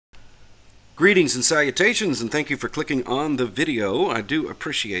Greetings and salutations, and thank you for clicking on the video. I do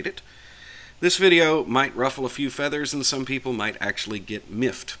appreciate it. This video might ruffle a few feathers and some people might actually get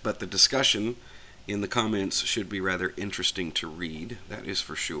miffed, but the discussion in the comments should be rather interesting to read, that is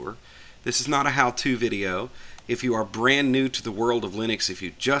for sure. This is not a how-to video. If you are brand new to the world of Linux, if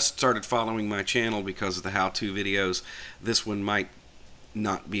you just started following my channel because of the how-to videos, this one might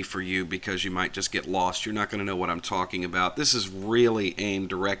not be for you because you might just get lost. You're not going to know what I'm talking about. This is really aimed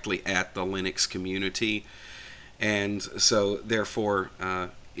directly at the Linux community, and so therefore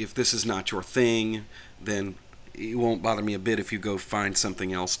if this is not your thing, then it won't bother me a bit if you go find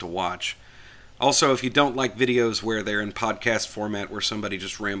something else to watch. Also, if you don't like videos where they're in podcast format where somebody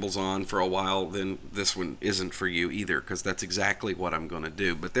just rambles on for a while, then this one isn't for you either, because that's exactly what I'm going to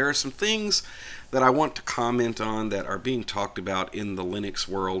do. But there are some things that I want to comment on that are being talked about in the Linux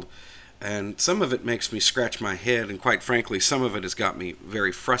world, and some of it makes me scratch my head, and quite frankly, some of it has got me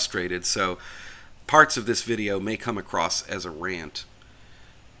very frustrated, so parts of this video may come across as a rant.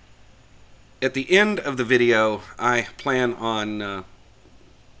 At the end of the video, I plan on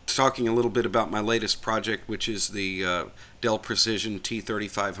talking a little bit about my latest project, which is the Dell Precision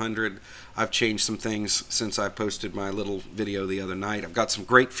T3500. I've changed some things since I posted my little video the other night. I've got some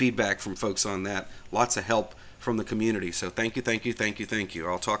great feedback from folks on that. Lots of help from the community. So thank you, thank you, thank you, thank you.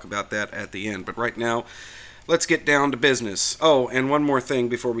 I'll talk about that at the end. But right now, let's get down to business. Oh, and one more thing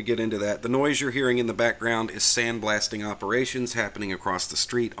before we get into that. The noise you're hearing in the background is sandblasting operations happening across the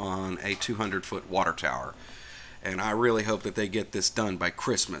street on a 200-foot water tower. And I really hope that they get this done by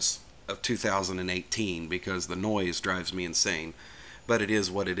Christmas of 2018, because the noise drives me insane. But it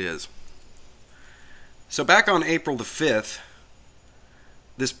is what it is. So back on April the 5th,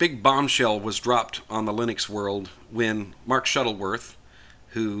 this big bombshell was dropped on the Linux world when Mark Shuttleworth,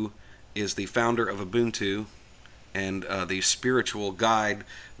 who is the founder of Ubuntu and the spiritual guide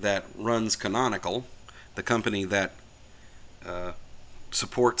that runs Canonical, the company that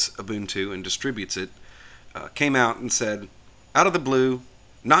supports Ubuntu and distributes it, came out and said, out of the blue,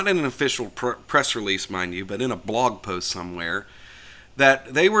 not in an official press release, mind you, but in a blog post somewhere,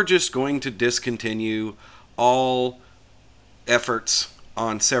 that they were just going to discontinue all efforts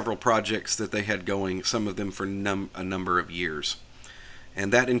on several projects that they had going, some of them for a number of years.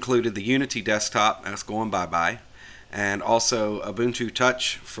 And that included the Unity desktop, that's going bye-bye, and also Ubuntu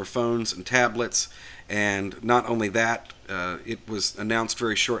Touch for phones and tablets. And not only that, it was announced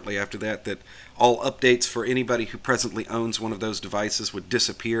very shortly after that that all updates for anybody who presently owns one of those devices would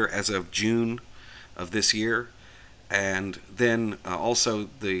disappear as of June of this year. And then also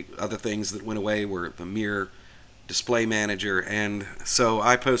the other things that went away were the Mir Display Manager. And so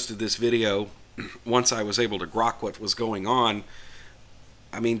I posted this video once I was able to grok what was going on.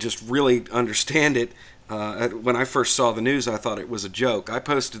 I mean, just really understand it. When I first saw the news, I thought it was a joke. I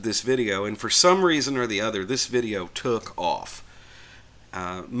posted this video, and for some reason or the other, this video took off.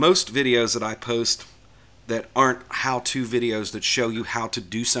 Most videos that I post that aren't how-to videos that show you how to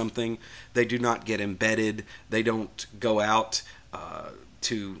do something, they do not get embedded. They don't go out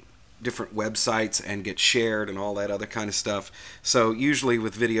to different websites and get shared and all that other kind of stuff. So usually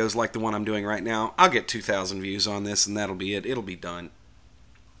with videos like the one I'm doing right now, I'll get 2,000 views on this and that'll be it. It'll be done.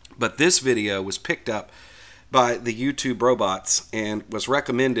 But this video was picked up by the YouTube robots and was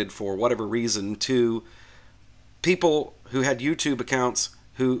recommended for whatever reason to people who had YouTube accounts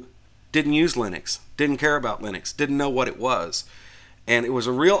who didn't use Linux, didn't care about Linux, didn't know what it was. And it was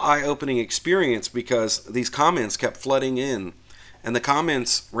a real eye-opening experience because these comments kept flooding in. And the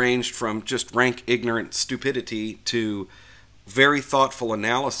comments ranged from just rank ignorant stupidity to very thoughtful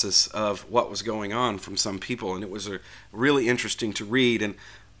analysis of what was going on from some people. And it was really interesting to read. And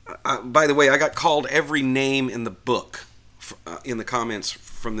by the way, I got called every name in the book in the comments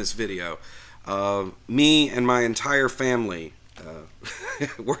from this video. Me and my entire family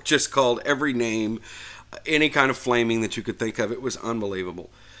were just called every name, any kind of flaming that you could think of. It was unbelievable.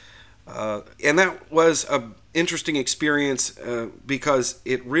 And that was an interesting experience because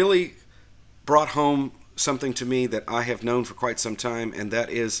it really brought home something to me that I have known for quite some time, and that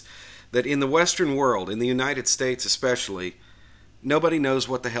is that in the Western world, in the United States especially, nobody knows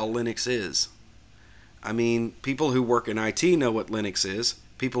what the hell Linux is. I mean, people who work in IT know what Linux is.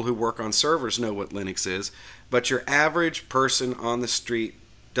 People who work on servers know what Linux is. But your average person on the street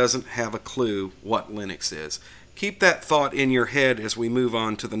doesn't have a clue what Linux is. Keep that thought in your head as we move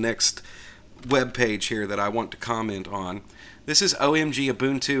on to the next web page here that I want to comment on. This is OMG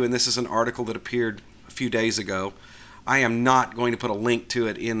Ubuntu, and this is an article that appeared a few days ago. I am not going to put a link to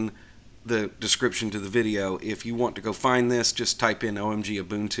it in the description to the video. If you want to go find this, just type in OMG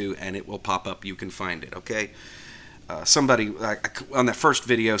Ubuntu and it will pop up. You can find it, okay? somebody on that first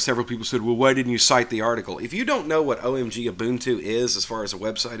video, several people said, well, why didn't you cite the article? If you don't know what OMG Ubuntu is as far as a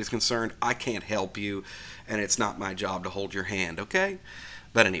website is concerned, I can't help you, and it's not my job to hold your hand, okay?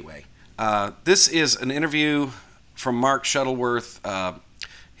 But anyway, this is an interview from Mark Shuttleworth.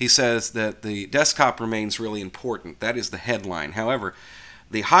 He says that the desktop remains really important. That is the headline. However,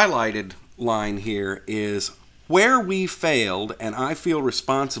 the highlighted line here is, where we failed and I feel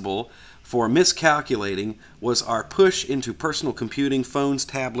responsible for miscalculating was our push into personal computing, phones,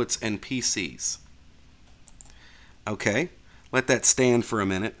 tablets, and PCs. Okay, let that stand for a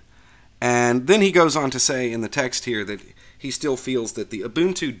minute. And then he goes on to say in the text here that he still feels that the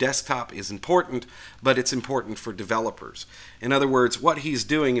Ubuntu desktop is important, but it's important for developers. In other words, what he's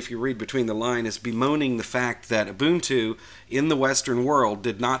doing, if you read between the lines, is bemoaning the fact that Ubuntu in the Western world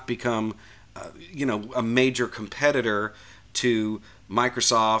did not become a major competitor to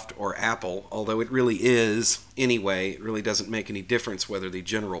Microsoft or Apple, although it really is anyway. It really doesn't make any difference whether the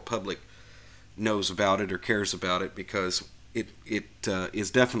general public knows about it or cares about it, because it is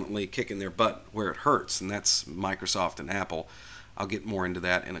definitely kicking their butt where it hurts, and that's Microsoft and Apple. I'll get more into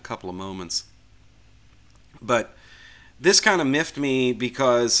that in a couple of moments. But this kind of miffed me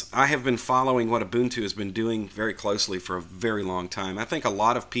because I have been following what Ubuntu has been doing very closely for a very long time. I think a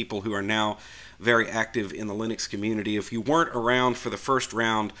lot of people who are now very active in the Linux community, if you weren't around for the first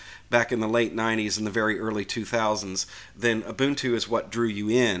round back in the late 90s and the very early 2000s, then Ubuntu is what drew you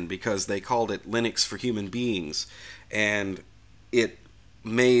in, because they called it Linux for human beings, and it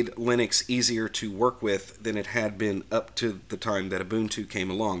made Linux easier to work with than it had been up to the time that Ubuntu came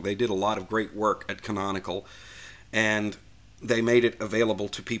along. They did a lot of great work at Canonical, and they made it available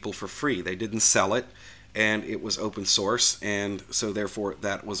to people for free. They didn't sell it, and it was open source, and so therefore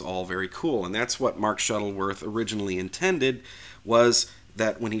that was all very cool. And that's what Mark Shuttleworth originally intended, was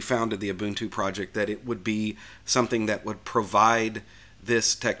that when he founded the Ubuntu project, that it would be something that would provide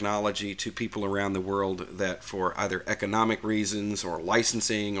this technology to people around the world, that for either economic reasons or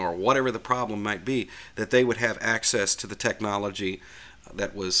licensing or whatever the problem might be, that they would have access to the technology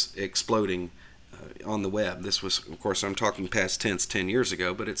that was exploding on the web. This was, of course, I'm talking past tense 10 years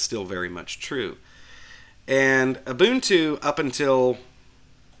ago, but it's still very much true. And Ubuntu, up until,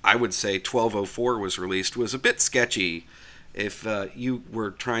 I would say, 12.04 was released, was a bit sketchy. If you were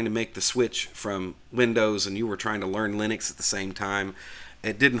trying to make the switch from Windows and you were trying to learn Linux at the same time,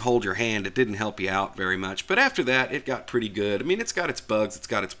 it didn't hold your hand. It didn't help you out very much. But after that, it got pretty good. I mean, it's got its bugs. It's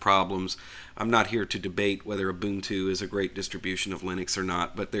got its problems. I'm not here to debate whether Ubuntu is a great distribution of Linux or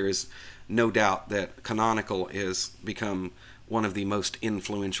not, but there is no doubt that Canonical has become one of the most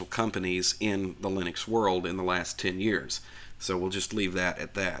influential companies in the Linux world in the last 10 years. So we'll just leave that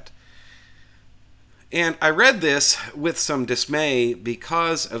at that. And I read this with some dismay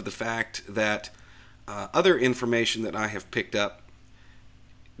because of the fact that other information that I have picked up,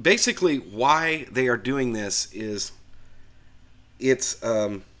 basically why they are doing this is it's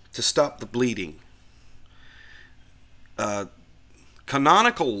to stop the bleeding.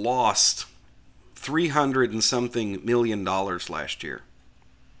 Canonical lost $300 and something million last year.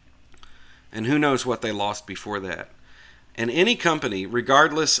 And who knows what they lost before that. And any company,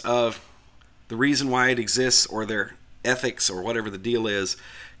 regardless of the reason why it exists or their ethics or whatever the deal is,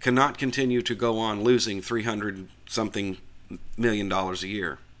 cannot continue to go on losing $300 something million a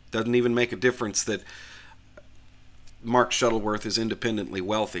year. Doesn't even make a difference that Mark Shuttleworth is independently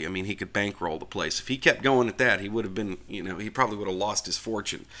wealthy. I mean, he could bankroll the place. If he kept going at that, he would have been, he probably would have lost his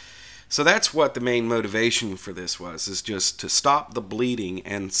fortune. So that's what the main motivation for this was, is just to stop the bleeding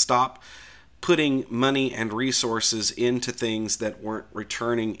and stop putting money and resources into things that weren't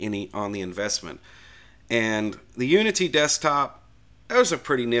returning any on the investment. And the Unity desktop, that was a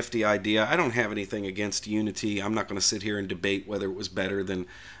pretty nifty idea. I don't have anything against Unity. I'm not going to sit here and debate whether it was better than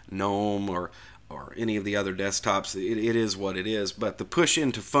GNOME or any of the other desktops. It is what it is. But the push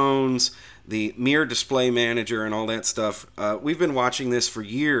into phones, the Mir Display Manager and all that stuff, we've been watching this for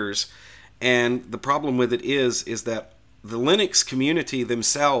years, and the problem with it is that the Linux community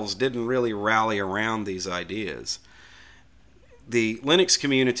themselves didn't really rally around these ideas. The Linux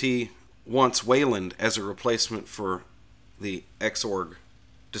community wants Wayland as a replacement for the Xorg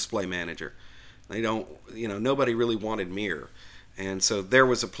display manager. They don't, nobody really wanted Mir. And so there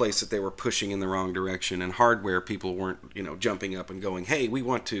was a place that they were pushing in the wrong direction, and hardware people weren't, jumping up and going, hey, we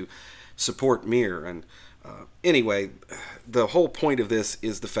want to support Mir. And anyway, the whole point of this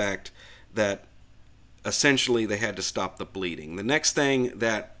is the fact that essentially they had to stop the bleeding. The next thing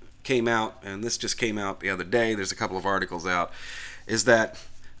that came out, and this just came out the other day, there's a couple of articles out, is that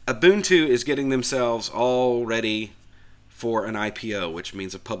Ubuntu is getting themselves all ready for an IPO, which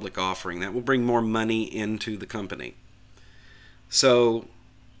means a public offering. That will bring more money into the company. So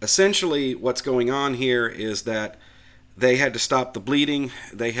essentially what's going on here is that they had to stop the bleeding.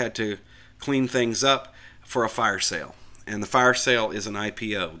 They had to clean things up for a fire sale. And the fire sale is an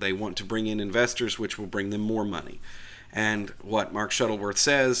IPO. They want to bring in investors, which will bring them more money. And what Mark Shuttleworth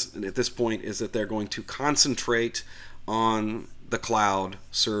says at this point is that they're going to concentrate on the cloud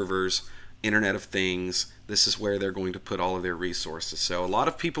servers, Internet of Things. This is where they're going to put all of their resources. So a lot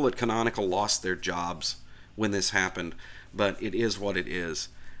of people at Canonical lost their jobs when this happened, but it is what it is.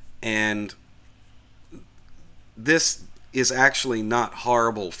 And this is actually not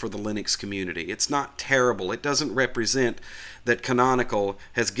horrible for the Linux community. It's not terrible. It doesn't represent that Canonical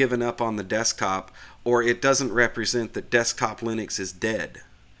has given up on the desktop, or it doesn't represent that desktop Linux is dead.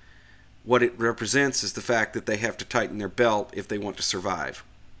 What it represents is the fact that they have to tighten their belt if they want to survive.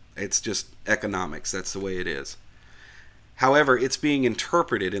 It's just economics. That's the way it is. However, it's being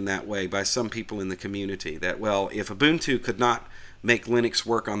interpreted in that way by some people in the community, that, well, if Ubuntu could not make Linux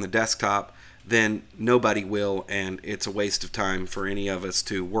work on the desktop, then nobody will, and it's a waste of time for any of us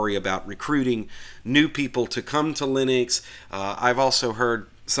to worry about recruiting new people to come to Linux. I've also heard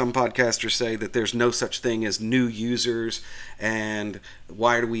some podcasters say that there's no such thing as new users, and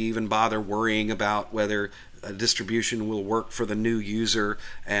why do we even bother worrying about whether a distribution will work for the new user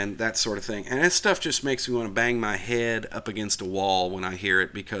and that sort of thing. And that stuff just makes me want to bang my head up against a wall when I hear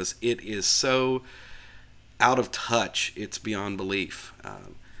it, because it is so out of touch, it's beyond belief.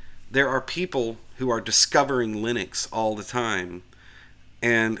 There are people who are discovering Linux all the time,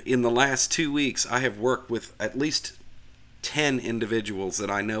 and in the last 2 weeks I have worked with at least 10 individuals that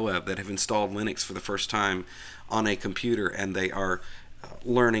I know of that have installed Linux for the first time on a computer, and they are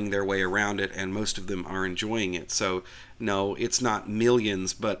learning their way around it, and most of them are enjoying it. So no, it's not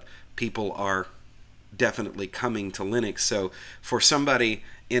millions, but people are definitely coming to Linux. So for somebody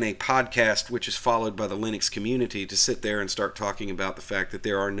in a podcast which is followed by the Linux community to sit there and start talking about the fact that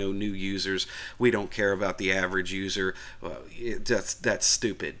there are no new users, we don't care about the average user, that's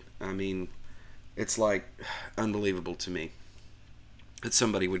stupid. I mean, it's like unbelievable to me that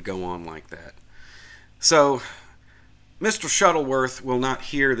somebody would go on like that. So Mr. Shuttleworth will not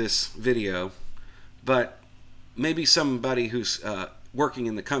hear this video, but maybe somebody who's working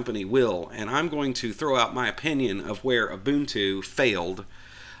in the company will, and I'm going to throw out my opinion of where Ubuntu failed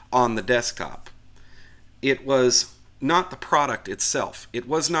on the desktop. It was not the product itself. It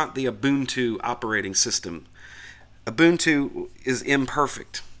was not the Ubuntu operating system. Ubuntu is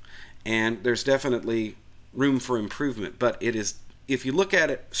imperfect, and there's definitely room for improvement, but it is, if you look at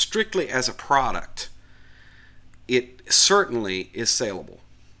it strictly as a product, it certainly is saleable.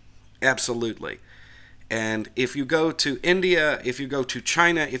 Absolutely. And if you go to India, if you go to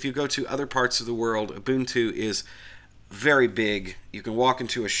China, if you go to other parts of the world, Ubuntu is very big. You can walk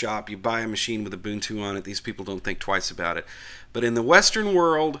into a shop, you buy a machine with Ubuntu on it. These people don't think twice about it. But in the Western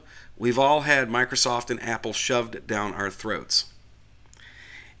world, we've all had Microsoft and Apple shoved down our throats.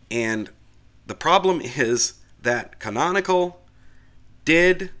 And the problem is that Canonical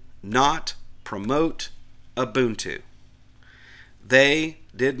did not promote Ubuntu. They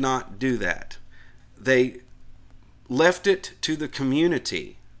did not do that. They left it to the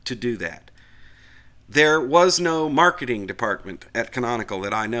community to do that. There was no marketing department at Canonical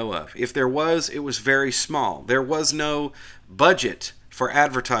that I know of. If there was, it was very small. There was no budget for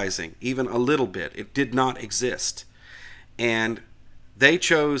advertising, even a little bit. It did not exist. And they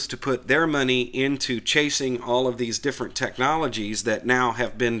chose to put their money into chasing all of these different technologies that now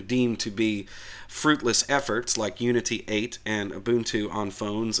have been deemed to be fruitless efforts, like Unity 8 and Ubuntu on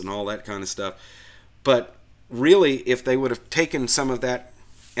phones and all that kind of stuff. But really, if they would have taken some of that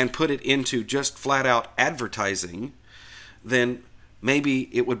and put it into just flat-out advertising, then maybe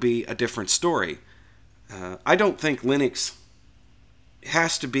it would be a different story. I don't think Linux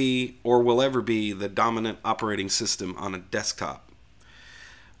has to be or will ever be the dominant operating system on a desktop.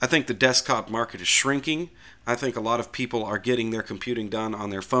 I think the desktop market is shrinking. I think a lot of people are getting their computing done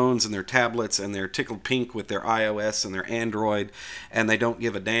on their phones and their tablets, and they're tickled pink with their iOS and their Android, and they don't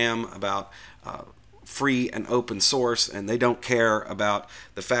give a damn about free and open source, and they don't care about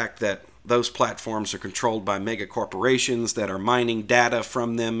the fact that those platforms are controlled by mega corporations that are mining data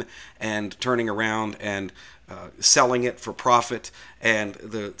from them and turning around and selling it for profit, and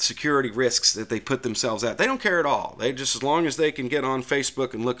the security risks that they put themselves at. They don't care at all. They just, as long as they can get on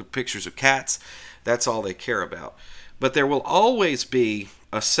Facebook and look at pictures of cats, that's all they care about. But there will always be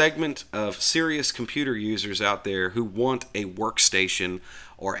a segment of serious computer users out there who want a workstation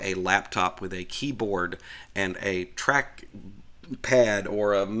or a laptop with a keyboard and a pad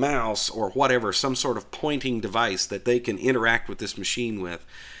or a mouse or whatever, some sort of pointing device that they can interact with this machine with.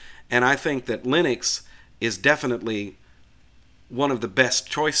 And I think that Linux is definitely one of the best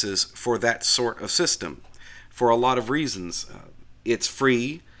choices for that sort of system for a lot of reasons. It's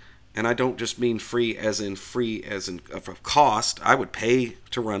free, and I don't just mean free as in of cost. I would pay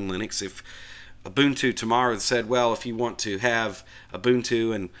to run Linux. If Ubuntu tomorrow said, well, if you want to have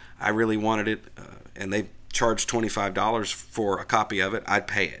Ubuntu and I really wanted it, and they charged $25 for a copy of it, I'd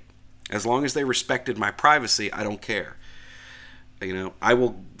pay it. As long as they respected my privacy, I don't care. You know, I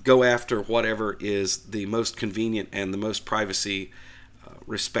will go after whatever is the most convenient and the most privacy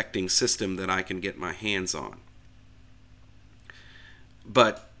respecting system that I can get my hands on.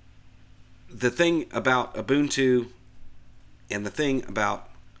 But the thing about Ubuntu and the thing about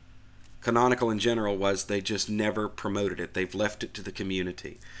Canonical in general was they just never promoted it. They've left it to the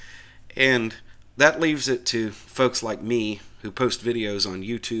community. And that leaves it to folks like me who post videos on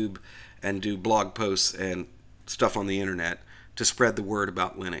YouTube and do blog posts and stuff on the internet to spread the word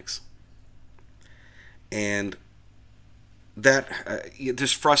about Linux. And that it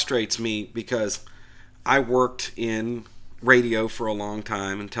just frustrates me because I worked in radio for a long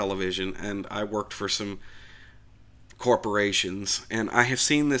time and television, and I worked for some corporations, and I have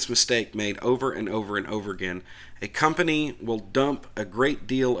seen this mistake made over and over and over again. A company will dump a great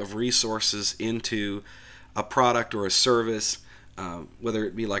deal of resources into a product or a service, whether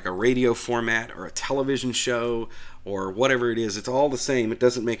it be like a radio format or a television show or whatever it is. It's all the same. It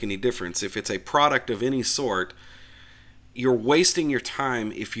doesn't make any difference. If it's a product of any sort, you're wasting your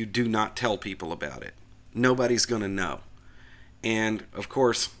time if you do not tell people about it. Nobody's going to know. And of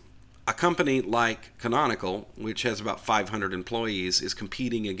course, a company like Canonical, which has about 500 employees, is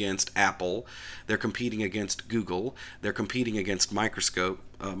competing against Apple. They're competing against Google. They're competing against Microsoft.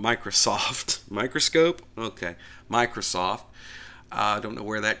 Microsoft. I don't know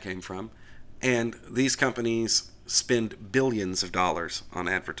where that came from. And these companies spend billions of dollars on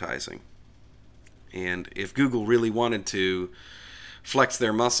advertising. And if Google really wanted to flex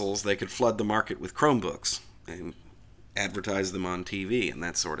their muscles, they could flood the market with Chromebooks and advertise them on TV and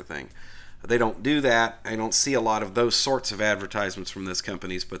that sort of thing. They don't do that. I don't see a lot of those sorts of advertisements from those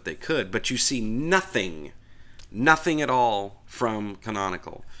companies, but they could. But you see nothing at all from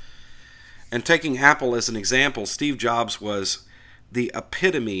Canonical. And taking Apple as an example, Steve Jobs was the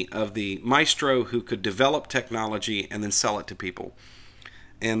epitome of the maestro who could develop technology and then sell it to people.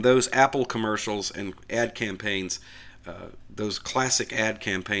 And those Apple commercials and ad campaigns, those classic ad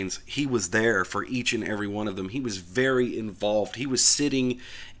campaigns, he was there for each and every one of them. He was very involved. He was sitting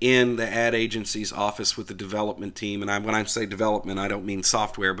in the ad agency's office with the development team. And when I say development, I don't mean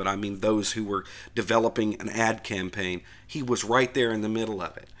software, but I mean those who were developing an ad campaign. He was right there in the middle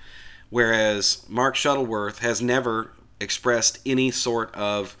of it. Whereas Mark Shuttleworth has never expressed any sort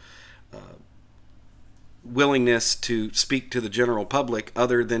of willingness to speak to the general public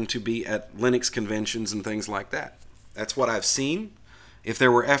other than to be at Linux conventions and things like that. That's what I've seen. If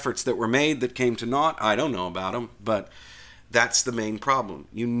there were efforts that were made that came to naught, I don't know about them, but that's the main problem.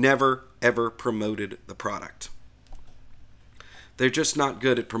 You never, ever promoted the product. They're just not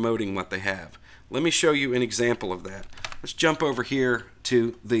good at promoting what they have. Let me show you an example of that. Let's jump over here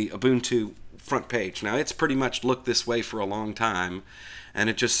to the Ubuntu front page. Now, it's pretty much looked this way for a long time, and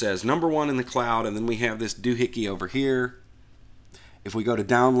it just says #1 in the cloud, and then we have this doohickey over here. If we go to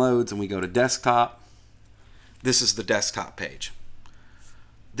downloads and we go to desktop, this is the desktop page.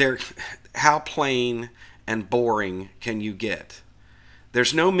 How plain and boring can you get?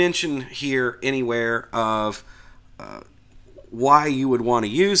 There's no mention here anywhere of why you would want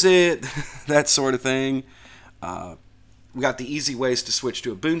to use it, that sort of thing. We got the easy ways to switch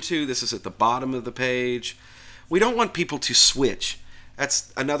to Ubuntu. This is at the bottom of the page. We don't want people to switch.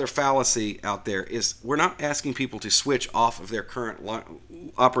 That's another fallacy out there, is we're not asking people to switch off of their current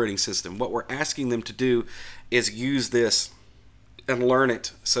operating system. What we're asking them to do is use this and learn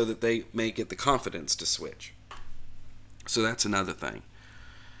it so that they may get the confidence to switch. So that's another thing.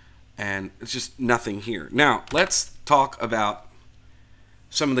 And it's just nothing here. Now, let's talk about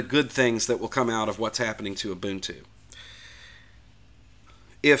some of the good things that will come out of what's happening to Ubuntu.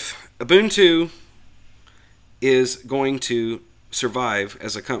 If Ubuntu is going to survive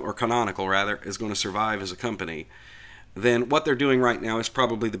as a or Canonical rather is going to survive as a company, then what they're doing right now is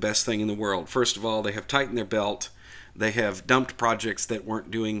probably the best thing in the world. First of all, they have tightened their belt. They have dumped projects that weren't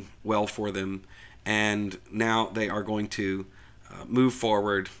doing well for them, and now they are going to move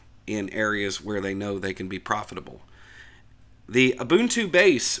forward in areas where they know they can be profitable. The Ubuntu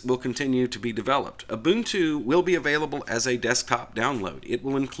base will continue to be developed. Ubuntu will be available as a desktop download. It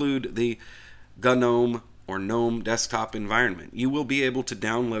will include the GNOME or GNOME desktop environment. You will be able to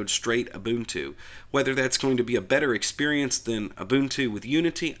download straight Ubuntu. Whether that's going to be a better experience than Ubuntu with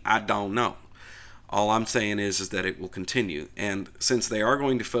Unity, I don't know. All I'm saying is that it will continue. And since they are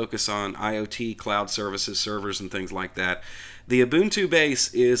going to focus on IoT, cloud services, servers, and things like that, the Ubuntu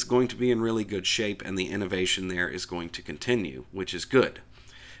base is going to be in really good shape, and the innovation there is going to continue, which is good.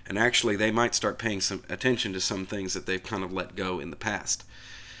 And actually, they might start paying some attention to some things that they've kind of let go in the past.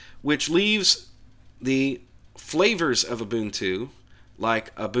 Which leaves the flavors of Ubuntu,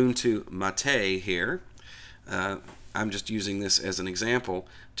 like Ubuntu Mate here. I'm just using this as an example,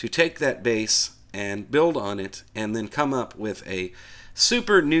 to take that base and build on it, and then come up with a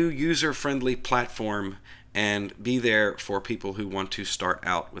super new user-friendly platform and be there for people who want to start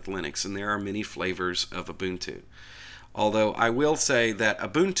out with Linux. And there are many flavors of Ubuntu. Although I will say that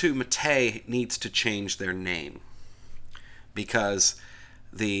Ubuntu Mate needs to change their name, because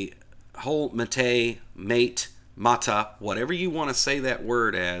the whole Mate, Mata, whatever you want to say that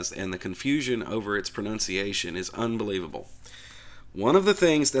word as, and the confusion over its pronunciation is unbelievable. One of the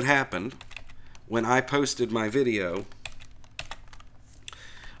things that happened when I posted my video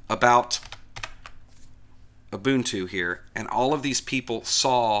about Ubuntu here, and all of these people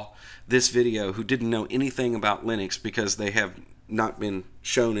saw this video who didn't know anything about Linux because they have not been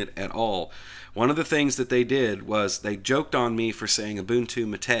shown it at all. One of the things that they did was they joked on me for saying Ubuntu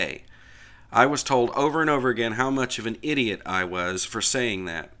Mate. I was told over and over again how much of an idiot I was for saying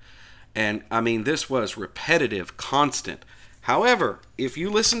that. And I mean, this was repetitive, constant. However, if you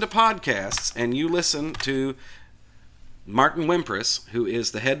listen to podcasts and you listen to Martin Wimpress, who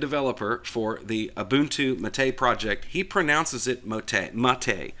is the head developer for the Ubuntu Mate project, he pronounces it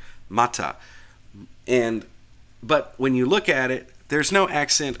Mata. But when you look at it, there's no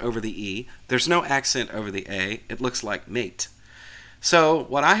accent over the E, there's no accent over the A, it looks like mate. So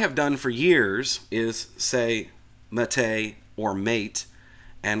what I have done for years is say Mate or mate,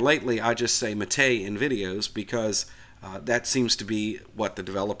 and lately I just say Mate in videos because that seems to be what the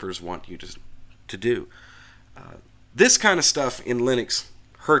developers want you to do. This kind of stuff in Linux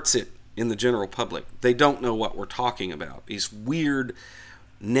hurts it in the general public. They don't know what we're talking about. These weird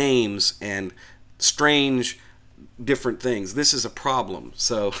names and strange different things. This is a problem.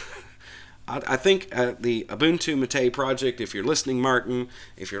 So I think the Ubuntu Mate project, if you're listening, Martin,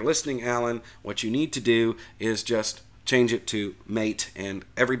 if you're listening, Alan, what you need to do is just change it to mate, and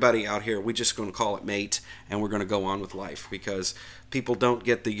everybody out here, we're just going to call it mate, and we're going to go on with life, because people don't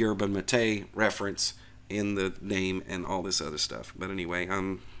get the Yerba Mate reference in the name and all this other stuff. But anyway,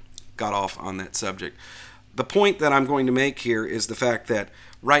 got off on that subject. The point that I'm going to make here is the fact that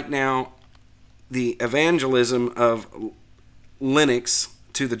right now the evangelism of Linux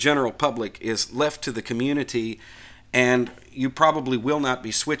to the general public is left to the community, and you probably will not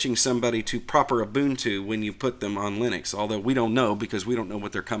be switching somebody to proper Ubuntu when you put them on Linux, although we don't know, because we don't know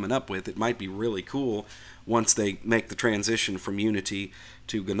what they're coming up with. It might be really cool once they make the transition from Unity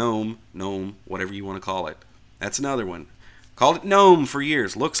to GNOME, whatever you want to call it. That's another one. Called it GNOME for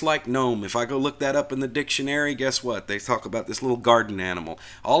years. Looks like GNOME. If I go look that up in the dictionary, guess what? They talk about this little garden animal.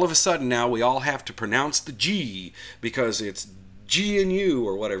 All of a sudden now we all have to pronounce the G because it's GNU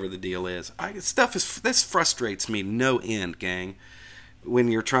or whatever the deal is. This frustrates me no end, gang. When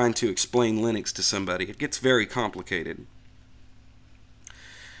you're trying to explain Linux to somebody, it gets very complicated.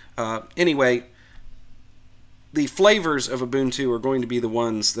 Anyway, the flavors of Ubuntu are going to be the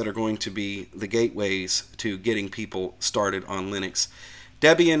ones that are going to be the gateways to getting people started on Linux.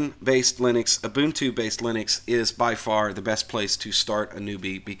 Debian-based Linux, Ubuntu-based Linux is by far the best place to start a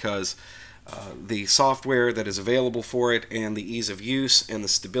newbie, because the software that is available for it and the ease of use and the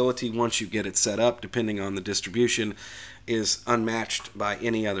stability once you get it set up, depending on the distribution, is unmatched by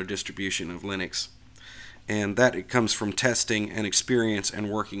any other distribution of Linux. And that it comes from testing and experience and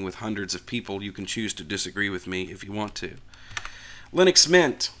working with hundreds of people. You can choose to disagree with me if you want to. Linux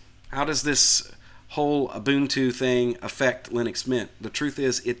Mint. How does this whole Ubuntu thing affect Linux Mint? The truth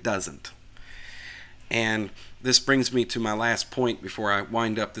is, it doesn't. And this brings me to my last point before I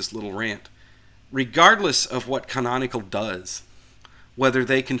wind up this little rant. Regardless of what Canonical does, whether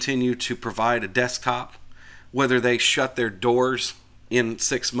they continue to provide a desktop, whether they shut their doors in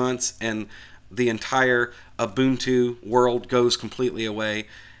 6 months and the entire Ubuntu world goes completely away,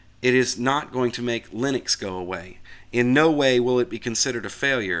 it is not going to make Linux go away. In no way will it be considered a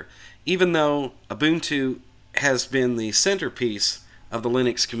failure, even though Ubuntu has been the centerpiece of the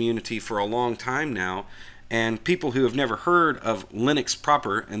Linux community for a long time now, and people who have never heard of Linux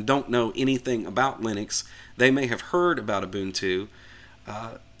proper and don't know anything about Linux, they may have heard about Ubuntu,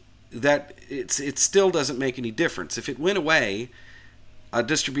 that it still doesn't make any difference. If it went away, a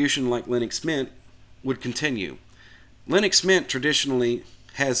distribution like Linux Mint would continue. Linux Mint traditionally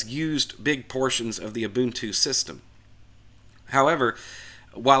has used big portions of the Ubuntu system. However,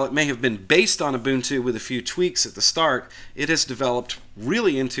 while it may have been based on Ubuntu with a few tweaks at the start, it has developed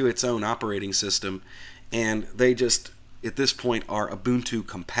really into its own operating system, and they just, at this point, are Ubuntu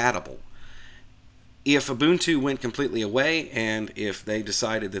compatible. If Ubuntu went completely away, and if they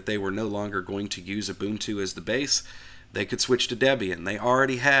decided that they were no longer going to use Ubuntu as the base, they could switch to Debian. They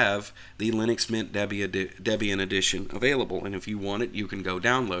already have the Linux Mint Debian edition available, and if you want it, you can go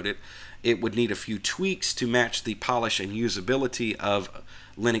download it. It would need a few tweaks to match the polish and usability of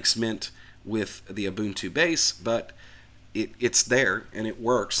Linux Mint with the Ubuntu base, but it's there and it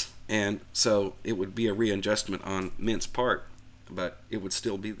works, and so it would be a readjustment on Mint's part, but it would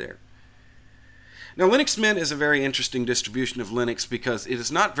still be there. Now, Linux Mint is a very interesting distribution of Linux because it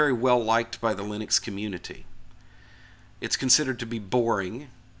is not very well liked by the Linux community. It's considered to be boring.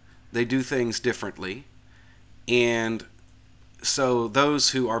 They do things differently, and so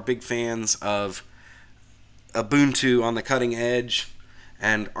those who are big fans of Ubuntu on the cutting edge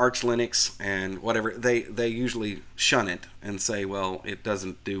and Arch Linux and whatever, they usually shun it and say, well, it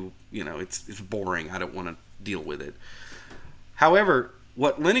doesn't do, it's boring, I don't want to deal with it. However,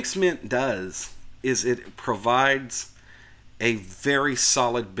 what Linux Mint does is it provides a very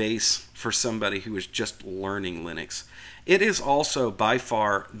solid base for somebody who is just learning Linux. It is also by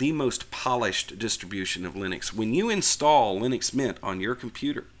far the most polished distribution of Linux. When you install Linux Mint on your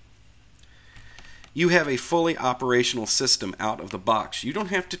computer, you have a fully operational system out of the box. You don't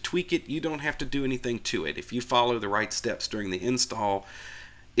have to tweak it. You don't have to do anything to it. If you follow the right steps during the install,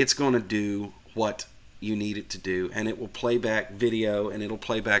 it's going to do what you need it to do, and it will play back video and it'll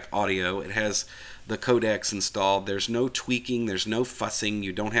play back audio. It has the codecs installed. There's no tweaking. There's no fussing.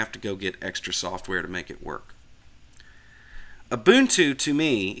 You don't have to go get extra software to make it work. Ubuntu, to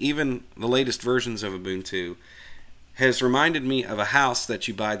me, even the latest versions of Ubuntu, has reminded me of a house that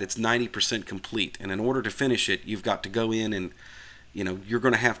you buy that's 90% complete. And in order to finish it, you've got to go in and, you're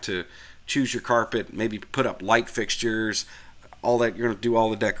going to have to choose your carpet, maybe put up light fixtures, all that. You're going to do all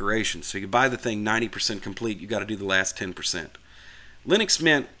the decorations. So you buy the thing 90% complete, you got to do the last 10%. Linux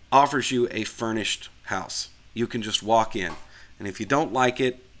Mint offers you a furnished house. You can just walk in. And if you don't like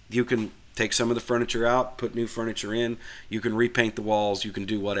it, you can take some of the furniture out, put new furniture in. You can repaint the walls. You can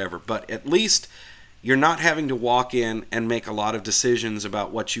do whatever. But at least you're not having to walk in and make a lot of decisions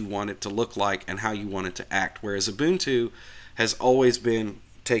about what you want it to look like and how you want it to act. Whereas Ubuntu has always been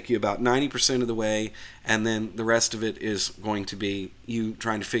take you about 90% of the way, and then the rest of it is going to be you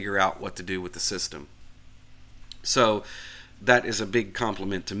trying to figure out what to do with the system. So that is a big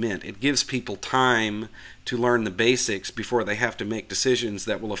compliment to Mint. It gives people time to learn the basics before they have to make decisions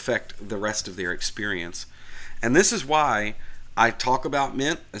that will affect the rest of their experience. And this is why I talk about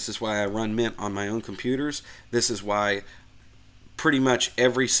Mint. This is why I run Mint on my own computers. This is why pretty much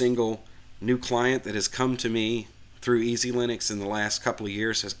every single new client that has come to me through Easy Linux in the last couple of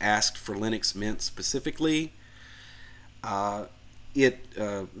years has asked for Linux Mint specifically. This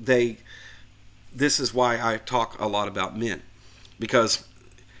is why I talk a lot about Mint, because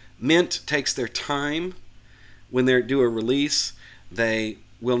Mint takes their time when they do a release. They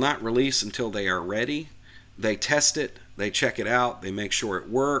will not release until they are ready. They test it, they check it out, they make sure it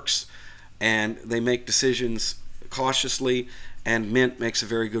works, and they make decisions cautiously. And Mint makes a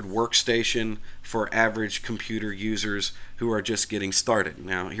very good workstation for average computer users who are just getting started.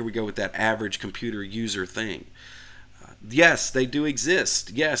 Now, here we go with that average computer user thing. Yes, they do exist.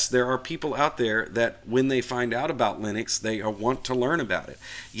 Yes, there are people out there that when they find out about Linux, they want to learn about it.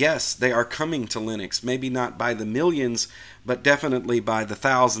 Yes, they are coming to Linux, maybe not by the millions, but definitely by the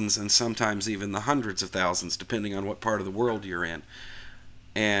thousands and sometimes even the hundreds of thousands, depending on what part of the world you're in.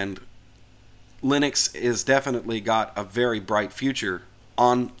 And Linux has definitely got a very bright future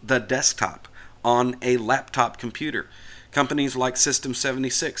on the desktop, on a laptop computer. Companies like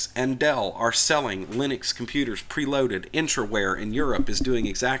System76 and Dell are selling Linux computers preloaded. Intraware in Europe is doing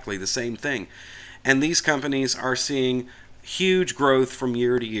exactly the same thing. And these companies are seeing huge growth from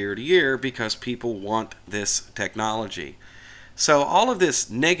year to year to year because people want this technology. So all of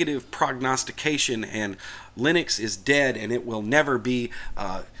this negative prognostication and Linux is dead and it will never be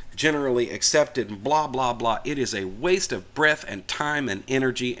generally accepted and blah blah blah, it is a waste of breath and time and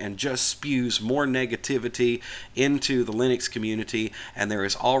energy and just spews more negativity into the Linux community, and there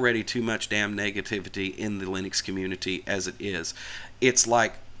is already too much damn negativity in the Linux community as it is. It's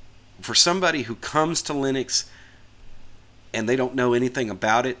like, for somebody who comes to Linux and they don't know anything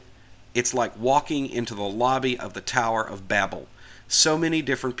about it, it's like walking into the lobby of the Tower of Babel. so many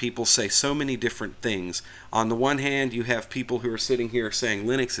different people say so many different things. On the one hand, you have people who are sitting here saying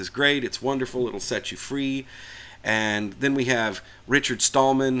Linux is great, it's wonderful, it'll set you free. And then we have Richard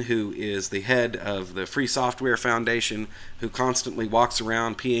Stallman, who is the head of the Free Software Foundation, who constantly walks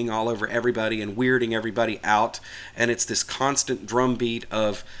around peeing all over everybody and weirding everybody out. And it's this constant drumbeat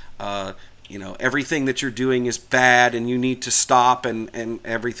of, everything that you're doing is bad and you need to stop and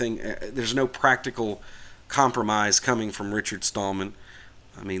everything. There's no practical compromise coming from Richard Stallman.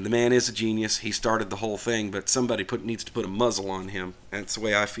 I mean, the man is a genius. He started the whole thing, but somebody needs to put a muzzle on him. That's the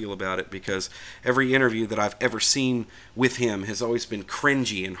way I feel about it, because every interview that I've ever seen with him has always been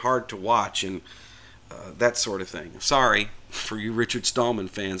cringy and hard to watch and that sort of thing. Sorry for you Richard Stallman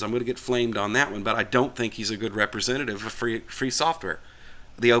fans. I'm going to get flamed on that one, but I don't think he's a good representative of free software,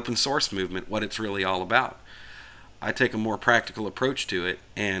 the open source movement, what it's really all about. I take a more practical approach to it,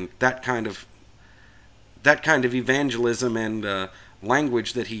 and that kind of evangelism and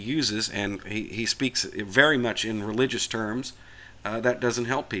language that he uses, and he speaks very much in religious terms, that doesn't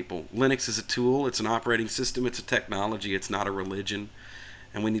help people. Linux is a tool, it's an operating system, it's a technology, it's not a religion,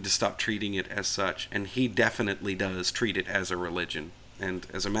 and we need to stop treating it as such. And he definitely does treat it as a religion. And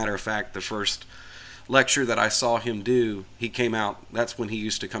as a matter of fact, the first lecture that I saw him do, he came out, that's when he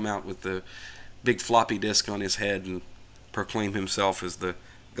used to come out with the big floppy disk on his head and proclaim himself as the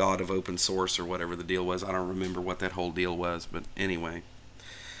God of open source or whatever the deal was. I don't remember what that whole deal was, but anyway.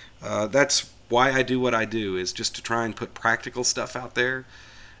 That's why I do what I do, is just to try and put practical stuff out there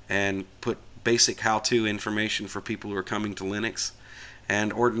and put basic how-to information for people who are coming to Linux.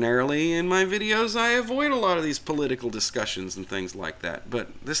 And ordinarily in my videos I avoid a lot of these political discussions and things like that. But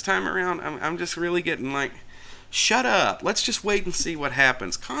this time around I'm just really getting like, shut up. Let's just wait and see what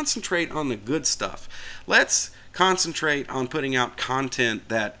happens. Concentrate on the good stuff. Let's concentrate on putting out content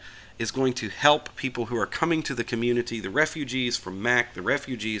that is going to help people who are coming to the community, the refugees from Mac, the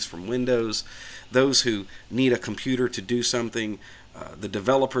refugees from Windows, those who need a computer to do something, the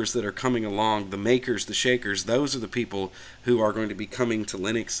developers that are coming along, the makers, the shakers. Those are the people who are going to be coming to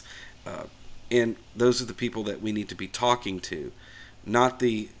Linux, and those are the people that we need to be talking to, not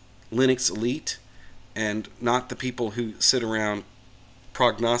the Linux elite and not the people who sit around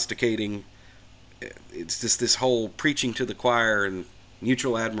prognosticating. It's just this whole preaching to the choir and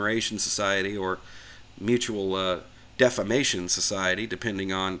mutual admiration society, or mutual defamation society,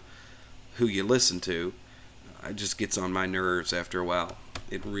 depending on who you listen to. It just gets on my nerves after a while.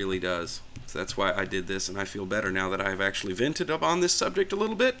 It really does. So that's why I did this, and I feel better now that I've actually vented up on this subject a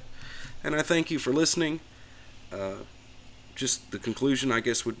little bit. And I thank you for listening. Just the conclusion, I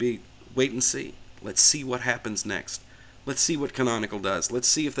guess, would be wait and see. Let's see what happens next. Let's see what Canonical does. Let's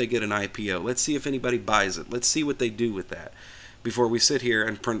see if they get an IPO. Let's see if anybody buys it. Let's see what they do with that before we sit here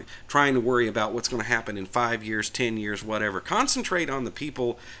and trying to worry about what's going to happen in 5 years, 10 years, whatever. Concentrate on the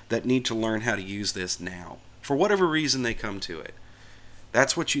people that need to learn how to use this now, for whatever reason they come to it.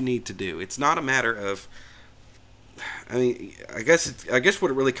 That's what you need to do. It's not a matter of, I guess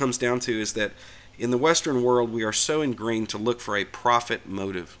what it really comes down to is that in the Western world we are so ingrained to look for a profit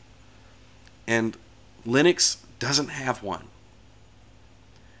motive. And Linux doesn't have one.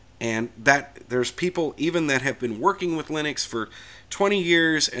 And that there's people even that have been working with Linux for 20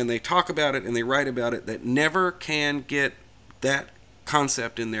 years and they talk about it and they write about it that never can get that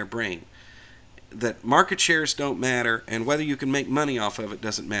concept in their brain. That market shares don't matter, and whether you can make money off of it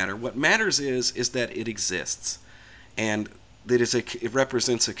doesn't matter. What matters is that it exists, and that it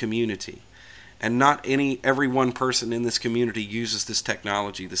represents a community. And not every one person in this community uses this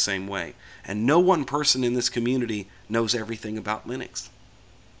technology the same way. And no one person in this community knows everything about Linux.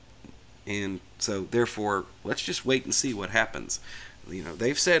 And so, therefore, let's just wait and see what happens. You know,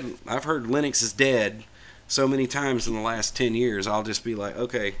 they've said, I've heard Linux is dead so many times in the last 10 years, I'll just be like,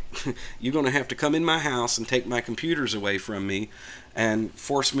 okay, you're going to have to come in my house and take my computers away from me and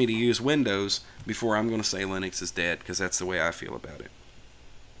force me to use Windows before I'm going to say Linux is dead, because that's the way I feel about it.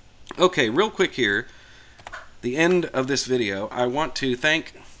 Okay, real quick here, the end of this video, I want to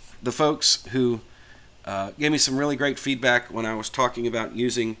thank the folks who gave me some really great feedback when I was talking about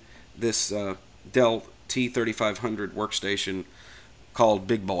using this Dell T3500 workstation called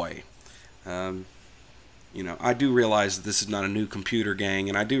Big Boy. You know, I do realize that this is not a new computer, gang,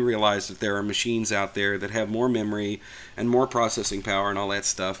 and I do realize that there are machines out there that have more memory and more processing power and all that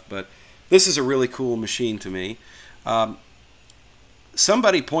stuff, but this is a really cool machine to me.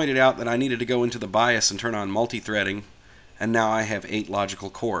 Somebody pointed out that I needed to go into the BIOS and turn on multi-threading, and now I have 8 logical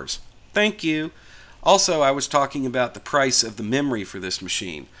cores. Thank you. Also, I was talking about the price of the memory for this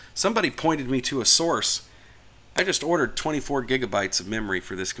machine. Somebody pointed me to a source. I just ordered 24 gigabytes of memory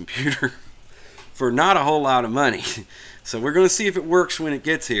for this computer for not a whole lot of money. So we're going to see if it works when it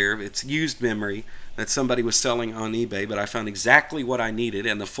gets here. It's used memory that somebody was selling on eBay, but I found exactly what I needed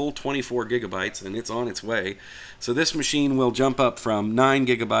and the full 24 gigabytes, and it's on its way. So this machine will jump up from 9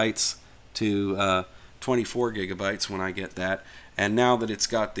 gigabytes to 24 gigabytes when I get that. And now that it's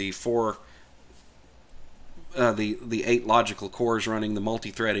got the the 8 logical cores running, the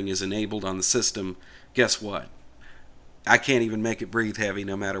multi-threading is enabled on the system, guess what? I can't even make it breathe heavy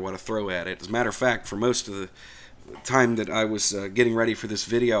no matter what I throw at it. As a matter of fact, for most of the time that I was getting ready for this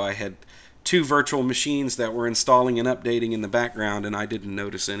video, I had 2 virtual machines that were installing and updating in the background, and I didn't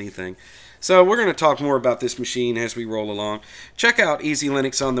notice anything. So we're going to talk more about this machine as we roll along. Check out Easy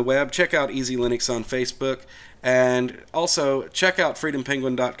Linux on the web. Check out Easy Linux on Facebook. And also check out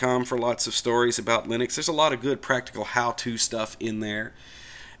freedompenguin.com for lots of stories about Linux. There's a lot of good practical how-to stuff in there.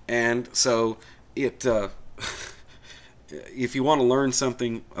 And so it if you want to learn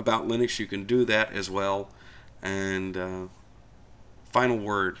something about Linux, you can do that as well. And final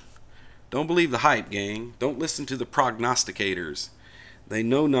word. Don't believe the hype, gang. Don't listen to the prognosticators. They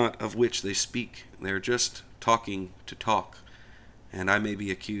know not of which they speak. They're just talking to talk. And I may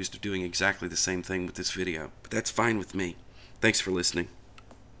be accused of doing exactly the same thing with this video. But that's fine with me. Thanks for listening.